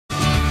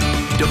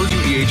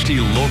WEHT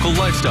Local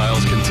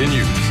Lifestyles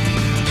continues.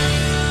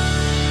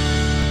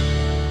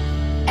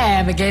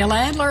 Abigail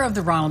Adler of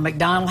the Ronald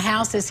McDonald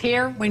House is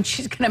here when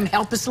she's going to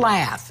help us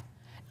laugh.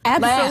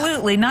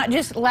 Absolutely, not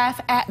just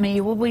laugh at me.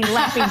 You'll be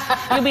laughing.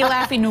 You'll be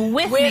laughing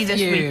with me this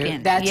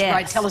weekend. That's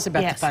right. Tell us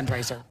about the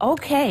fundraiser.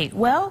 Okay.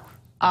 Well,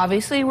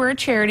 obviously we're a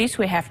charity, so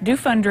we have to do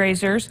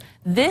fundraisers.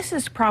 This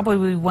is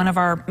probably one of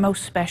our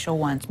most special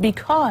ones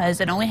because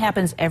it only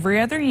happens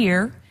every other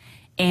year,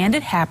 and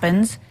it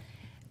happens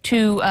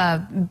to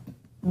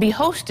be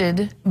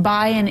hosted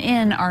by and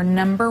in our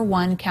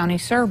 #1 county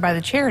served by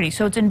the charity.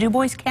 So it's in Du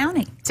Bois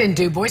County. It's in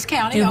Du Bois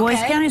County, Du Bois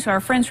County, so our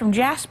friends from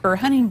Jasper,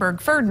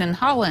 Huntingburg, Ferdinand,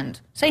 Holland,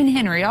 St.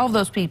 Henry, all of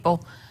those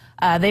people,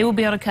 they will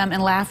be able to come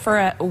and laugh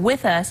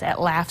with us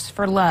at Laughs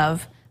for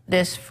Love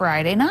this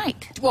Friday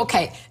night.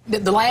 Okay,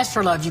 the Laughs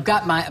for Love, you've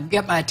got my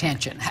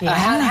attention. Yeah.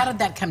 How did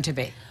that come to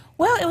be?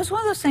 Well, it was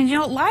one of those things, you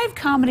know, live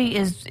comedy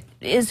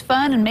is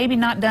fun and maybe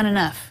not done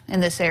enough in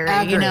this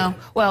area, you know.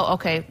 Well,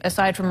 okay,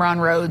 aside from Ron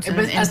Rhodes and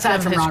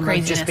aside from Ron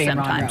Rhodes just being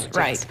sometimes,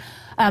 Ron Rhodes,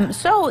 right?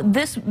 So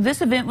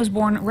this event was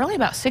born really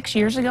about 6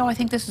 years ago. I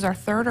think this is our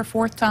 3rd or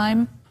 4th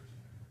time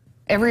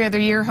every other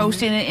year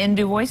hosting it in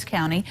Du Bois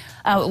County.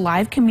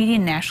 Live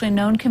comedian, nationally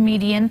known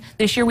comedian.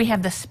 This year we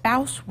have the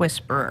Spouse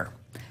Whisperer.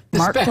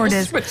 Mark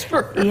Cortez.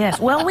 Yes.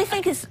 Well, we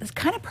think it's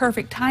kind of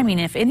perfect timing.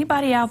 If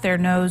anybody out there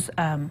knows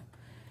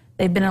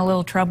they've been in a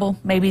little trouble,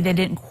 maybe they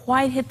didn't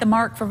quite hit the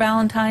mark for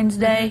Valentine's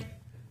Day,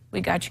 we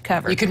got you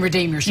covered. You can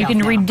redeem yourself. You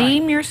can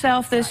redeem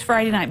yourself this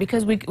Friday night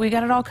because we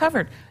got it all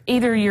covered.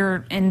 Either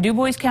you're in Du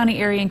Bois County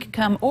area and can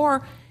come,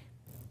 or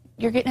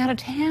you're getting out of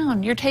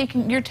town. You're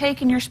taking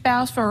your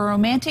spouse for a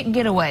romantic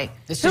getaway.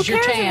 This is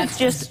your chance.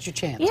 This is your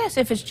chance. Yes,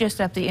 if it's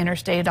just up the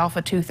interstate off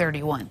of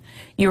 231.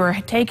 You are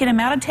taking them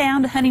out of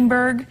town to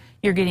Huntingburg.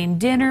 You're getting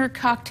dinner,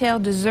 cocktail,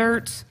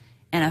 desserts,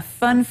 and a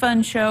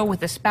fun show with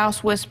the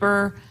Spouse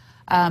Whisperer.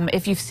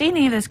 If you've seen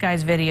any of this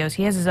guy's videos,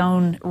 he has his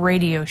own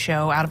radio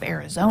show out of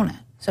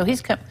Arizona. So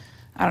he's come.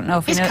 I don't know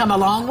if he's come a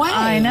long way.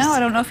 I know. I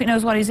don't know if he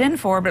knows what he's in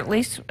for, but at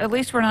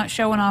least we're not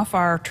showing off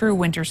our true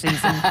winter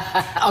season.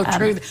 Oh,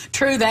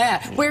 true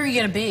that. Where are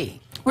you going to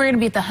be? We're going to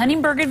be at the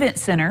Huntingburg Event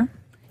Center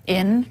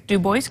in Du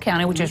Bois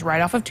County, which is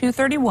right off of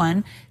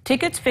 231.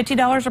 Tickets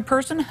 $50 a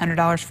person,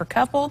 $100 for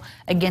couple.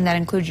 Again, that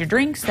includes your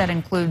drinks, that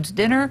includes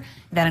dinner,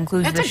 that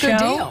includes the show.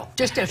 That's a good deal.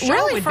 Just a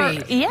show would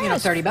be, you know,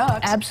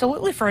 $30.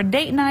 Absolutely, for a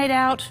date night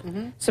out,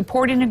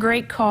 supporting a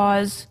great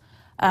cause.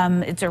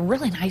 It's a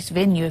really nice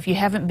venue if you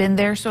haven't been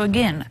there. So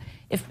again,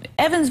 if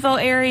Evansville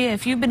area,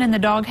 if you've been in the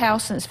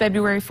doghouse since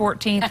February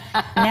 14th,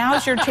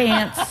 now's your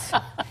chance.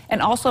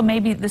 And also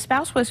maybe the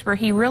Spouse Whisperer,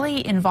 he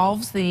really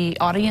involves the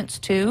audience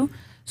too.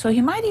 So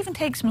he might even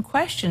take some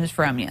questions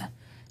from you.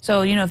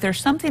 So, you know, if there's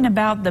something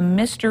about the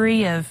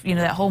mystery of, you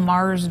know, that whole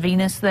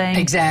Mars-Venus thing.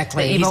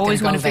 Exactly. That you've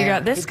always wanted to figure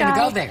out, this guy. He's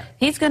going to go there.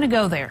 He's going to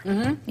go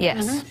there.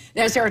 Yes.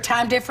 Now, is there a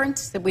time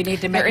difference that we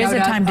need to make note of? There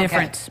is a time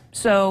difference.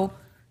 So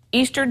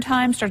Eastern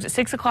time starts at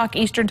 6 o'clock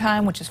Eastern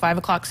time, which is 5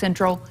 o'clock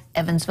Central,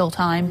 Evansville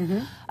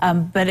time.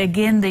 But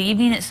again, the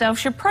evening itself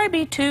should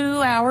probably be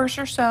 2 hours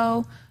or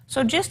so.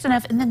 So just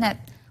enough. And then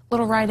that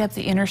little ride up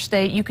the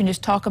interstate, you can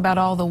just talk about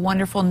all the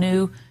wonderful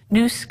new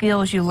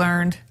skills you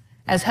learned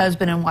as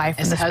husband and wife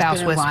from the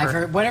Spouse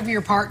Whisperer. Whatever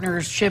your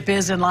partnership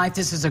is in life,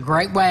 this is a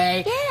great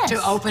way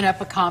to open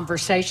up a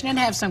conversation and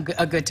have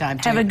a good time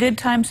too. Have a good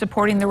time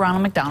supporting the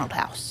Ronald McDonald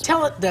House.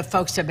 Tell the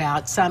folks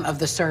about some of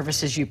the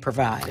services you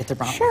provide at the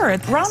Ronald Sure.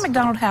 At the Ronald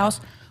McDonald House,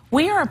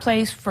 we are a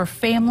place for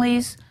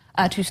families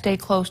to stay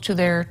close to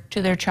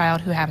their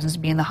child who happens to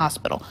be in the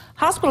hospital.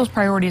 Hospital's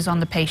priority is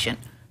on the patient.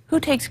 Who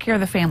takes care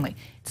of the family?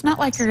 It's not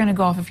like you're going to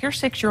go off. If your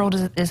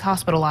 6-year-old is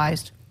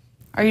hospitalized,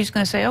 are you just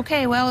going to say,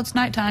 okay, well, it's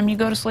nighttime, you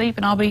go to sleep,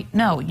 and I'll be...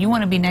 No, you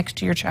want to be next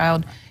to your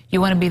child.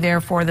 You want to be there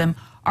for them.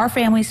 Our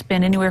families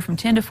spend anywhere from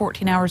 10 to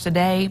 14 hours a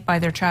day by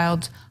their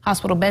child's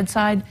hospital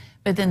bedside,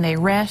 but then they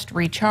rest,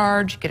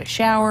 recharge, get a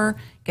shower,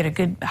 get a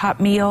good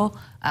hot meal,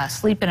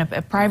 sleep in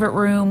a private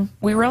room.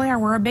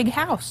 We're a big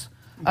house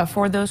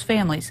for those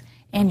families.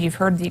 And you've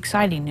heard the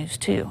exciting news,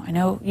 too. I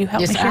know you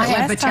helped me share it last time. Yes,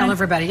 I have, but tell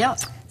everybody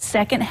else.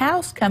 Second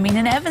house coming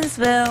in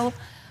Evansville.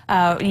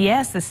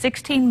 Yes, the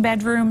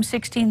 16-bedroom,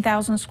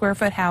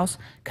 16,000-square-foot house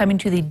coming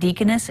to the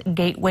Deaconess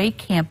Gateway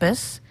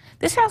campus.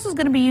 This house is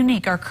going to be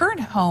unique. Our current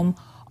home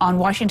on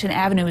Washington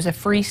Avenue is a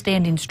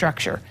freestanding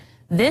structure.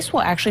 This will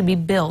actually be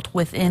built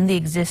within the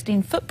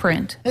existing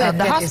footprint of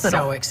the hospital. That is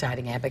so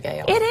exciting,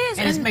 Abigail. It is.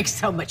 And it makes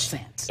so much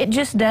sense. It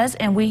just does.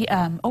 And we,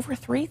 over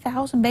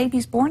 3,000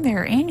 babies born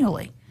there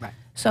annually. Right.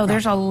 So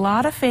there's a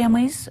lot of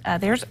families.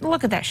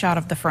 Look at that shot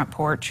of the front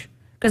porch.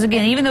 Because,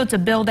 again, even though it's a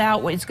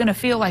build-out, it's going to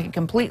feel like a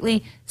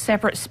completely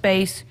separate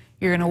space.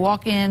 You're going to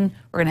walk in.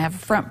 We're going to have a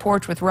front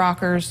porch with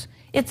rockers.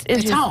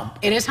 It's home.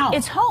 It is home.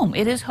 It's home.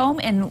 It is home.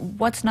 And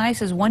what's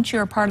nice is once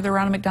you're a part of the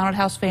Ronald McDonald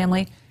House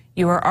family,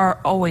 you are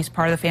always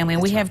part of the family.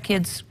 And we have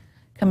kids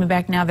coming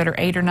back now that are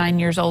 8 or 9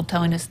 years old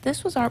telling us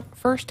this was our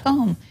first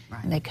home.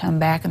 Right. And they come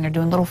back and they're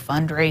doing little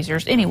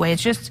fundraisers. Anyway,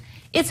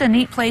 it's a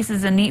neat place.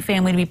 It's a neat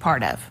family to be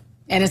part of.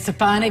 And it's a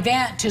fun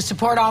event to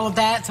support all of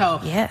that. So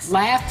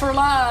Laugh for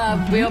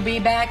Love. We'll be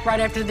back right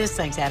after this.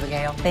 Thanks,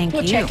 Abigail. Thank you.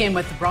 We'll check in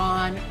with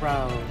Ron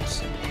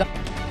Rose.